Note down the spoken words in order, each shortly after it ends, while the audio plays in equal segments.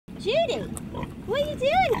Judy, what are you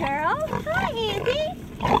doing, girl? Hi, Andy.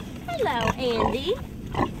 Hello, Andy.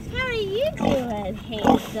 How are you doing,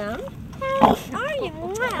 handsome? How are you?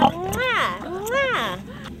 Mwah, mwah, mwah.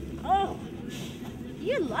 Oh,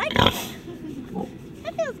 you like it?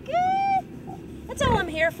 That feels good. That's all I'm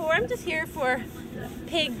here for. I'm just here for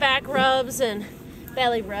pig back rubs and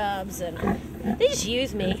belly rubs, and they just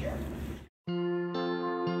use me.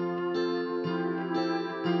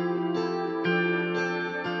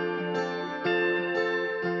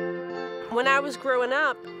 When I was growing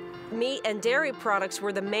up, meat and dairy products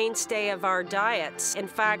were the mainstay of our diets. In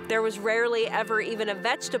fact, there was rarely ever even a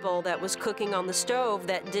vegetable that was cooking on the stove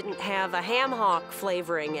that didn't have a ham hock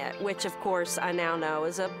flavoring it, which of course I now know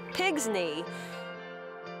is a pig's knee.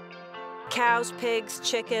 Cows, pigs,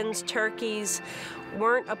 chickens, turkeys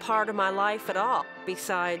weren't a part of my life at all,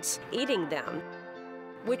 besides eating them,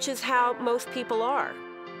 which is how most people are.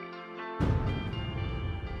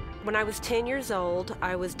 When I was 10 years old,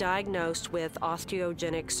 I was diagnosed with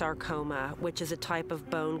osteogenic sarcoma, which is a type of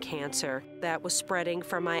bone cancer that was spreading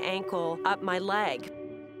from my ankle up my leg.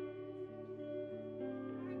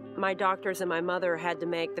 My doctors and my mother had to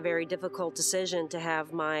make the very difficult decision to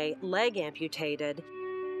have my leg amputated.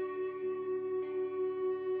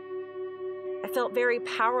 I felt very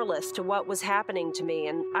powerless to what was happening to me,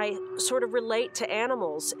 and I sort of relate to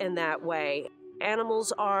animals in that way.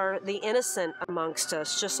 Animals are the innocent amongst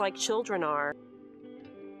us, just like children are.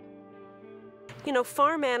 You know,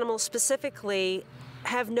 farm animals specifically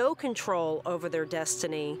have no control over their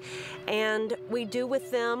destiny, and we do with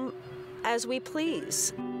them as we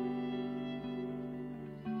please.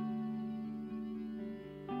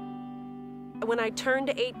 When I turned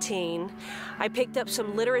 18, I picked up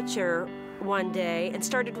some literature one day and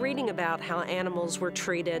started reading about how animals were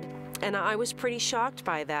treated, and I was pretty shocked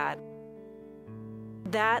by that.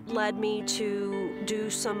 That led me to do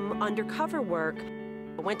some undercover work.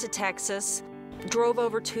 I went to Texas, drove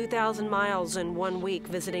over 2,000 miles in 1 week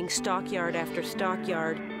visiting stockyard after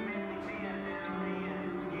stockyard.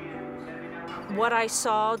 What I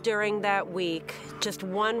saw during that week, just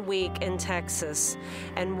 1 week in Texas,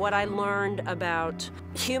 and what I learned about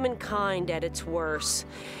humankind at its worst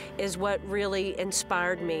is what really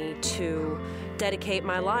inspired me to dedicate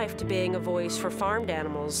my life to being a voice for farmed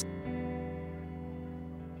animals.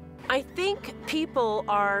 I think people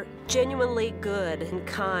are genuinely good and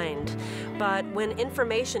kind, but when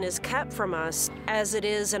information is kept from us, as it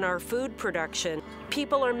is in our food production,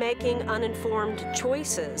 people are making uninformed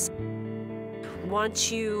choices.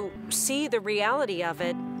 Once you see the reality of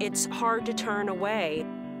it, it's hard to turn away.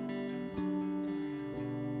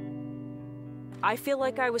 I feel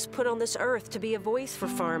like I was put on this earth to be a voice for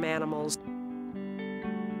farm animals.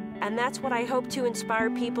 And that's what I hope to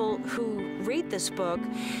inspire people who read this book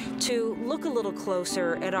to look a little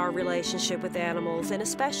closer at our relationship with animals, and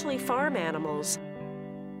especially farm animals.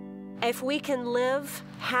 If we can live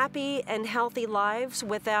happy and healthy lives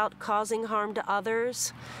without causing harm to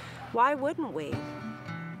others, why wouldn't we?